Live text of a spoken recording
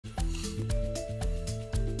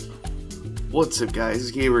What's up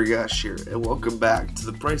guys, Gamer Gosh here, and welcome back to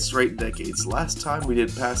the Price is Right Decades. Last time we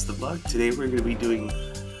did Pass the Buck. Today we're going to be doing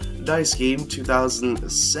Dice Game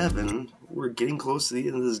 2007. We're getting close to the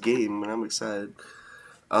end of this game, and I'm excited.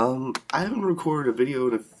 I haven't recorded a video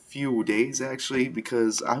in a few days actually,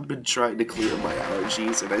 because I've been trying to clear my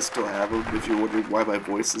allergies, and I still have them. If you're wondering why my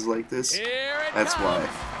voice is like this, that's why.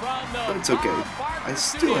 But it's okay. I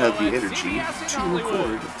still have the energy to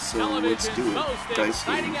record, so let's do it. Dice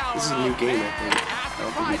Game. This is a new game, I think. I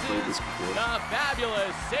don't think we've played this before.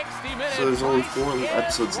 So there's only 4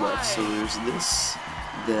 episodes left. So there's this,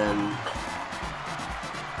 then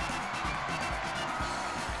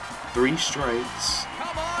 3 strikes.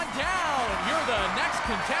 Come on down! You're the next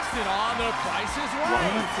contestant on The Price is Right. Why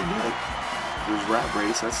did I forget? There's Rat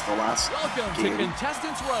Race. That's the last Welcome game. to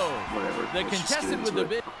Contestants Row. Whatever. The Let's contestant with the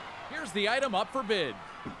bid. Here's the item up for bid.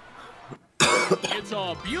 It's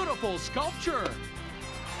a beautiful sculpture.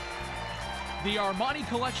 The Armani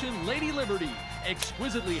Collection Lady Liberty,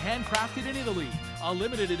 exquisitely handcrafted in Italy. A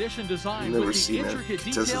limited edition design with the intricate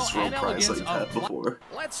detail and elegance like that before.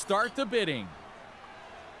 Let's start the bidding.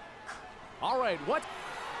 All right, what?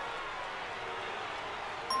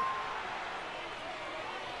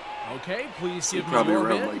 Okay, please give me probably your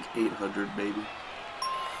around bid. like 800 maybe.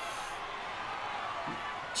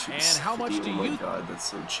 And how much do you? Oh my god, that's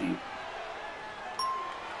so cheap.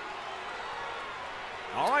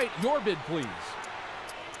 All right, your bid, please.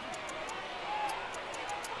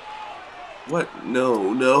 What?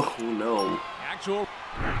 No, no, no. Actual.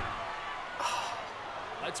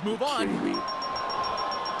 Let's move on. Kidding me.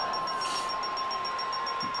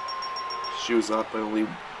 She was up by only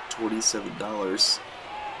 $27.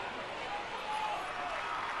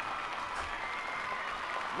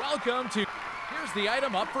 Welcome to. Here's the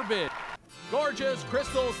item up for bid. Gorgeous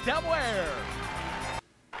crystal stemware.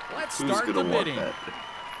 Let's start the bidding. That?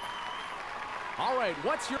 All right,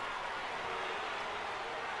 what's your?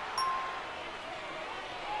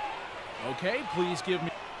 Okay, please give me.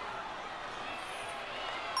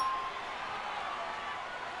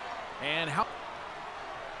 And how?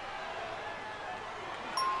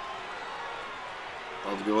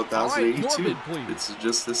 I'll go with 1,082. Right, bid, it's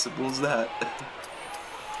just as simple as that.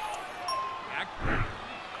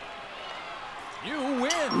 You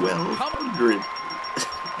win. 1,200.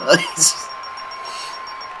 Nice.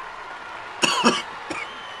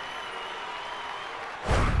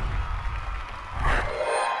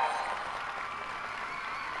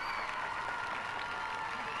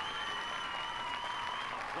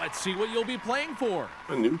 Let's see what you'll be playing for.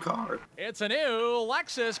 A new car. It's a new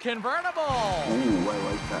Lexus convertible. Ooh, I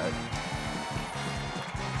like that.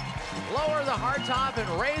 Lower the hardtop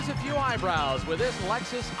and raise a few eyebrows with this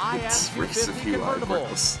Lexus IS 250 convertible.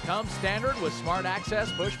 Comes standard with smart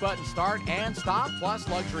access, push-button start and stop, plus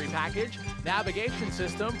luxury package, navigation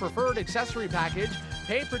system, preferred accessory package,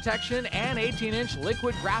 paint protection, and 18-inch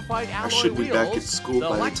liquid graphite alloy wheels. I should be back at school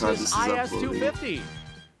by the time this is uploaded. The Lexus IS 250.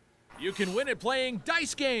 You can win it playing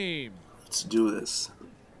Dice Game. Let's do this.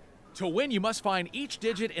 To win, you must find each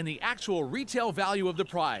digit in the actual retail value of the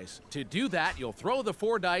prize. To do that, you'll throw the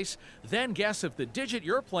 4 dice, then guess if the digit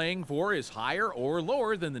you're playing for is higher or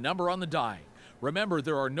lower than the number on the die. Remember,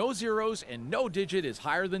 there are no zeros and no digit is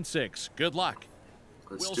higher than 6. Good luck.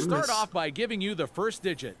 We'll start off by giving you the first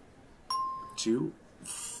digit. 2,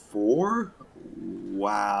 4?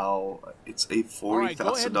 Wow. It's a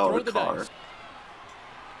 $40,000 car. Dice.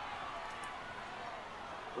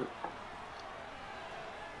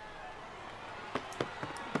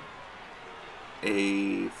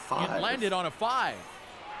 A 5. It landed on a 5.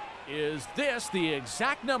 Is this the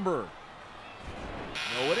exact number?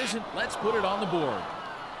 No, it isn't. Let's put it on the board.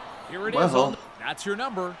 Here it is. That's your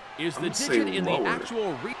number. Is the digit in the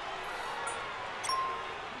actual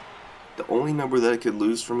The only number that could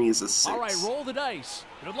lose for me is a 6. All right, roll the dice.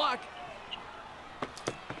 Good luck.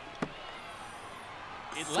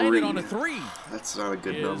 It landed on a 3. That's not a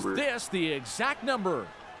good number. Is this the exact number?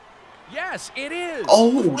 Yes, it is.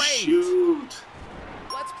 Oh, great. Shoot.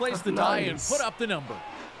 Let's place the die and put up the number.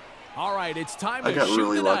 All right, it's time to shoot the dice. I got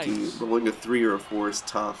really lucky. Rolling a 3 or a 4 is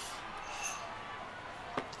tough.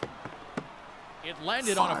 It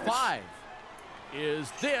landed on a 5.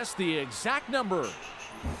 Is this the exact number?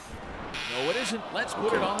 No, it isn't. Let's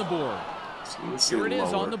put it on the board. So here it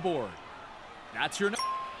is on the board. That's your number.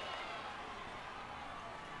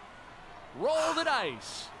 Roll the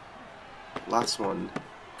dice. Last one.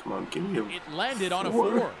 Come on, give me a It landed on a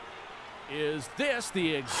 4. Is this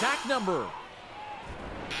the exact number?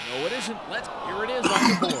 No, it isn't. Here it is on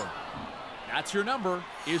the board. That's your number.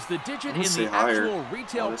 Is the digit in the actual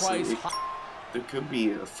retail price? There could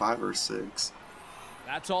be a 5 or 6.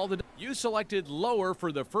 That's all the. You selected lower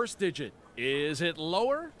for the first digit. Is it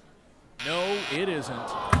lower? No, it isn't.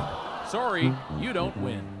 Sorry, you don't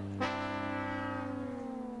win.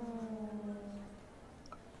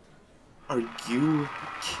 Are you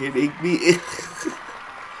kidding me?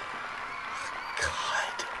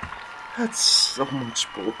 God, that's so much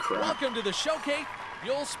bullcrap. Welcome to the showcase.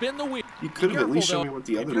 You'll spin the wheel. You could have at least shown me what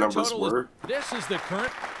the other numbers were. This is the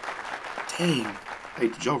current. Dang. Hey,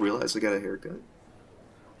 did y'all realize I got a haircut?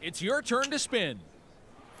 It's your turn to spin.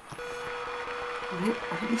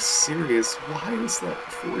 Are you serious? Why is that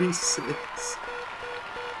 46?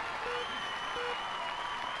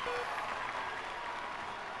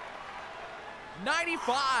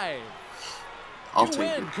 $95. I'll You take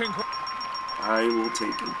win. it. I will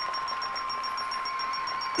take it.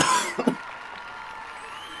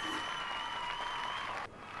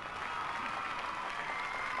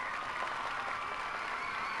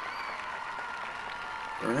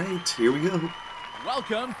 Alright, here we go.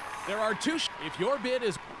 Welcome. There are two. If your bid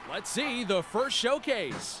is. Let's see the first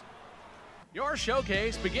showcase. Your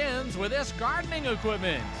showcase begins with this gardening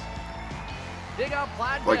equipment. Dig up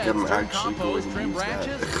flat Like beds, I'm turn actually compost, going to trim use that.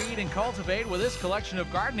 branches, weed, and cultivate with this collection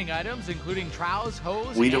of gardening items, including trowels,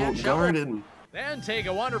 hose, We and don't shovel. garden. Then take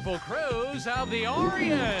a wonderful cruise of the Ooh,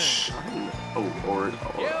 Orient. China. Oh, Orient.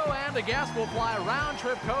 You and a guest will fly a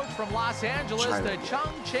round-trip coach from Los Angeles China. to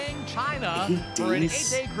Chongqing, China 8 for an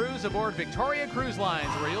days? 8-day cruise aboard Victoria Cruise Lines,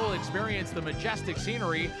 where you'll experience the majestic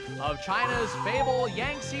scenery of China's fabled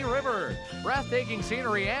Yangtze River. Breathtaking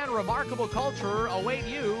scenery and remarkable culture await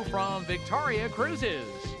you from Victoria Cruises.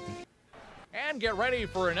 And get ready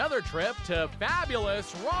for another trip to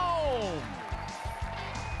fabulous Rome.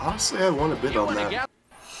 Honestly, I want to bid You on want to that. get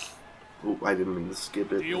Oh, I didn't mean to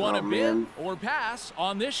skip it. Do you want to Oh, bid man. or pass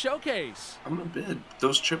on this showcase? I'm gonna bid.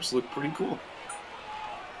 Those trips look pretty cool.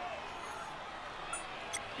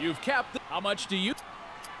 You've kept. How much do you?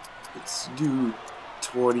 Let's do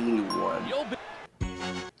 21. You'll be.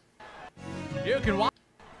 You can watch.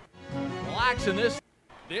 Relax in this.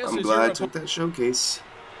 This I'm is glad I your. took that showcase.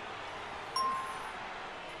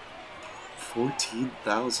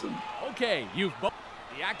 14,000. Okay, you've both.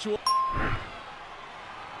 The actual.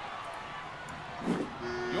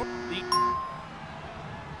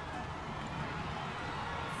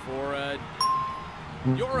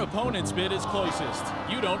 Your opponent's bid is closest.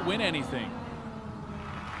 You don't win anything.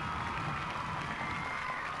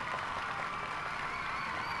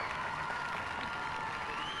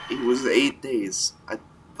 It was 8 days. I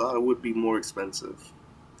thought it would be more expensive.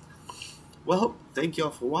 Well, thank y'all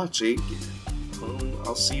for watching.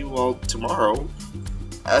 I'll see you all tomorrow.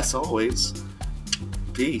 As always,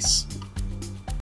 peace.